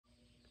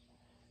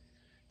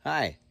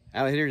Hi,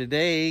 out here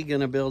today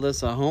gonna build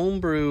us a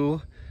homebrew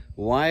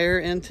wire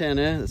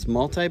antenna that's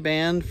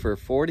multi-band for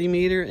 40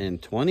 meter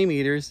and 20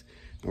 meters,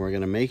 and we're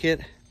gonna make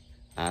it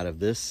out of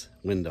this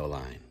window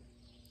line.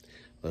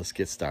 Let's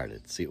get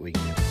started, see what we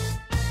can do.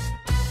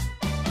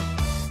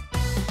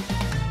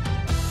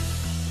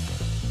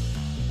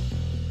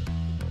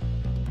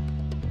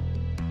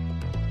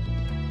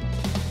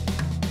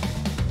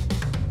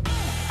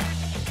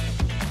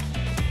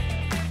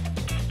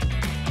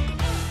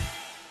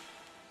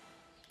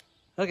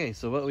 Okay,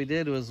 so what we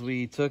did was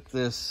we took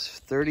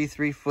this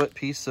 33-foot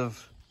piece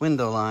of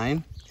window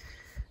line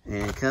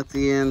and cut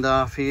the end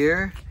off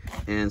here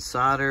and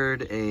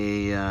soldered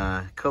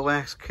a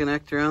coax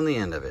connector on the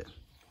end of it.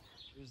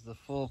 Here's the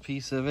full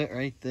piece of it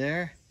right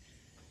there.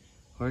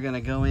 We're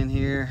gonna go in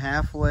here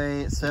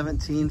halfway at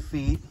 17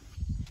 feet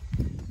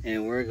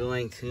and we're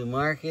going to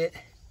mark it,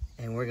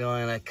 and we're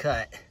going to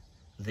cut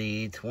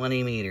the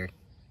 20 meter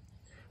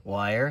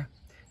wire.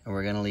 And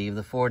we're gonna leave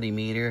the 40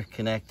 meter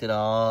connected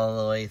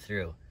all the way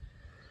through.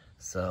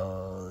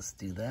 So let's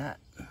do that.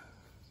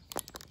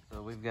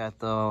 So we've got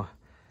the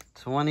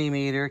 20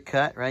 meter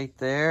cut right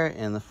there,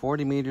 and the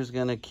 40 meter is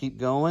gonna keep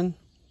going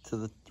to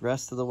the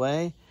rest of the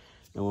way,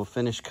 and we'll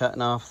finish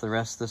cutting off the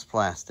rest of this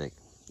plastic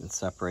and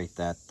separate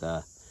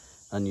that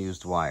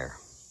unused wire.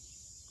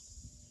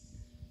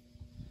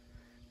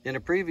 In a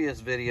previous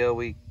video,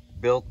 we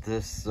built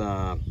this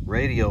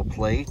radio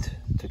plate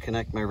to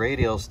connect my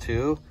radios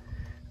to.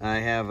 I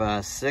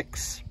have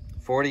 6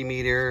 40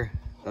 meter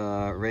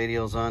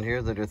radials on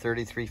here that are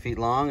 33 feet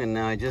long, and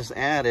now I just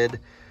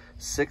added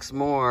 6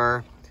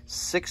 more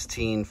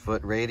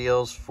 16-foot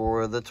radials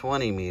for the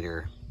 20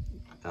 meter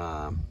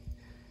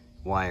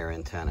wire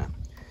antenna.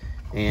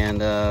 And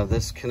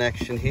this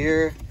connection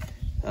here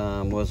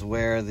was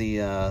where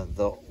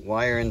the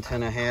wire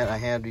antenna I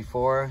had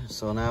before.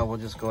 So now we'll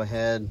just go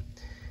ahead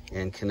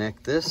and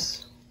connect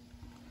this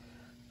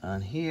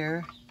on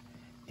here,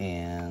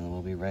 and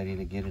we'll be ready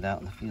to get it out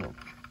in the field.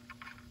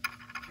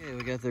 Okay,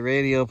 we got the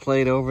radio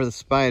plate over the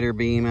spider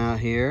beam out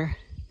here,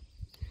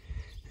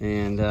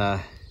 and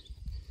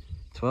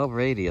 12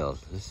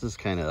 radios. This is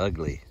kind of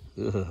ugly.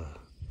 Ugh.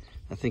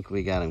 I think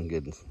we got them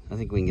good. I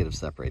think we can get them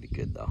separated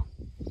good though.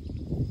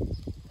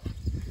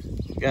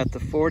 We got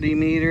the 40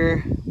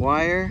 meter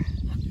wire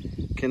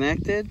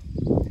connected.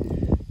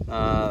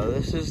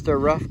 This is the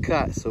rough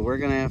cut, so we're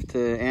gonna have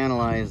to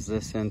analyze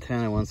this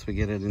antenna once we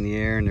get it in the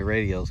air and the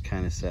radio's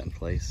kind of set in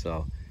place.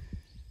 So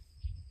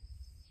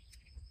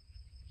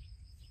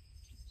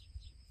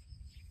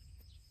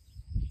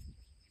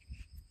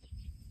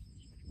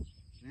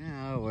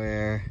now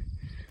we're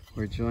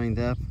joined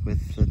up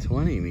with the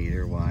 20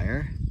 meter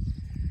wire.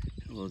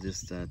 We'll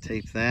just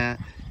tape that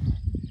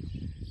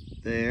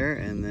there,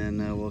 and then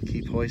we'll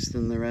keep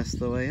hoisting the rest of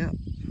the way up.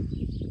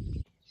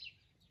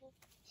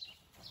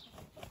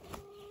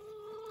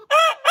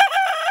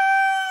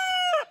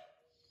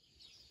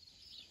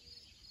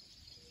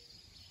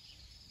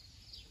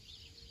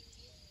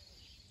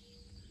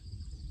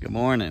 Good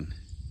morning.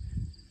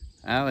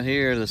 Out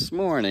here this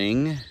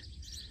morning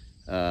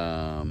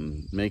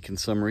making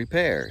some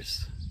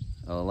repairs.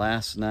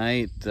 Last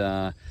night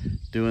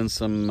doing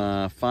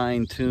some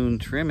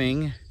fine-tuned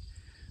trimming,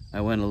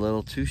 I went a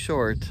little too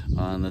short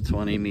on the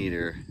 20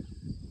 meter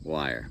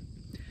wire.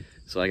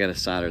 So I got to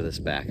solder this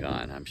back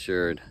on. I'm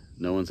sure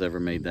no one's ever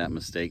made that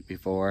mistake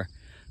before,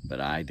 but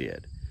I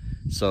did.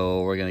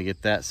 So we're going to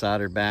get that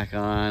soldered back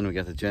on. We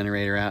got the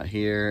generator out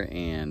here,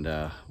 and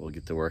we'll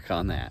get to work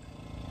on that.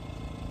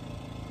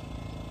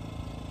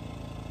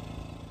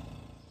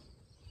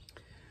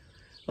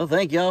 Well,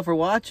 thank y'all for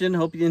watching.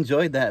 Hope you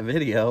enjoyed that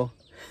video.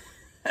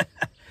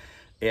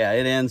 Yeah,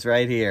 it ends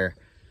right here.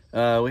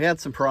 We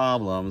had some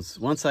problems.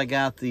 Once I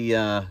got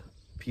the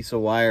piece of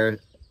wire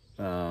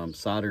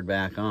soldered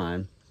back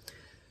on,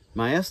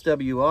 my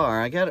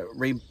SWR, I got it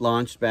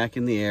relaunched back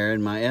in the air,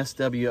 and my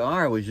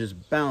SWR was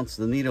just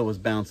bouncing. The needle was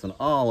bouncing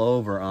all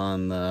over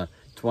on the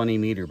 20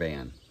 meter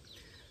band.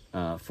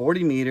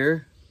 40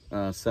 meter,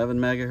 7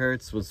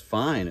 megahertz was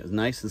fine. It was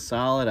nice and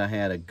solid. I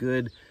had a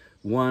good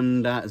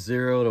 1.0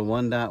 to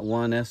 1.1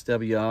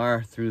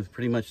 SWR through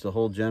pretty much the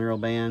whole general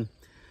band.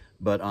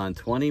 But on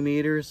 20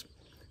 meters,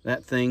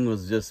 that thing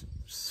was just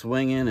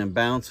swinging and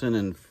bouncing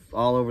and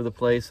all over the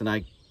place, and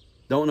I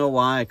don't know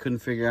why. I couldn't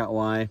figure out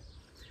why.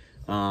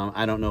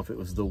 I don't know if it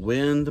was the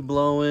wind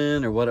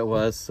blowing or what it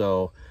was.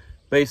 So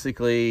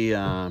basically,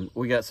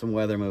 we got some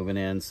weather moving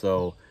in,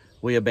 so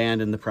we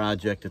abandoned the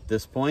project at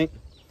this point,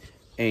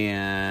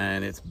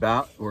 and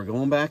we're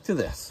going back to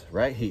this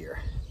right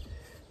here.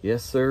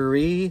 Yes,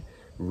 sirree.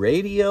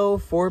 Radio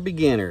for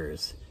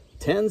beginners.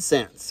 10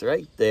 cents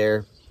right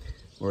there.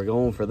 We're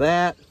going for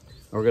that.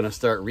 We're going to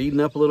start reading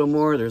up a little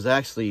more. There's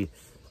actually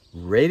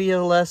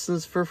radio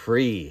lessons for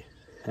free.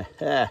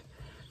 I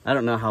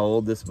don't know how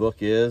old this book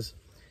is.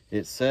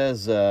 It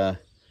says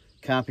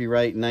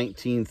copyright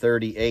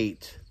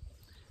 1938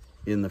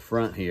 in the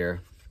front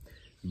here.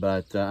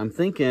 But I'm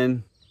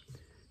thinking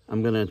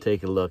I'm going to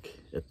take a look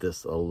at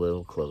this a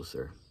little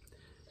closer.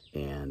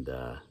 And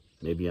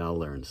maybe I'll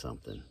learn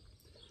something.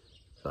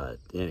 But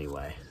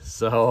anyway,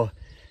 so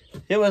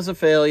it was a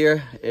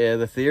failure.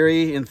 In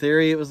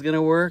theory, it was going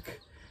to work,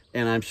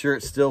 and I'm sure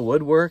it still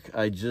would work.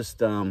 I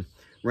just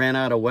ran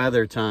out of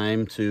weather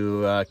time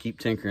to keep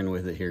tinkering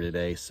with it here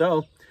today.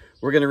 So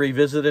we're going to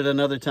revisit it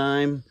another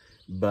time.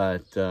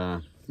 But,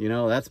 you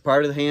know, that's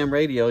part of the ham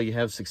radio. You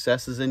have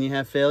successes and you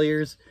have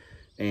failures.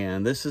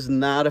 And this is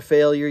not a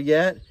failure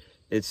yet.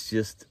 It's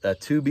just a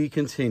to be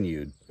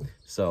continued.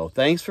 So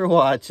thanks for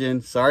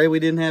watching. Sorry we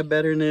didn't have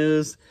better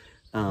news.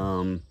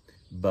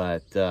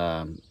 But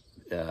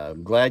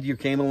glad you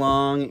came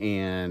along,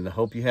 and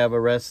hope you have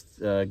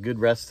a good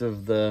rest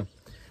of the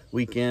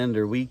weekend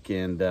or week,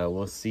 and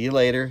we'll see you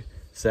later.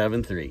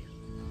 7-3.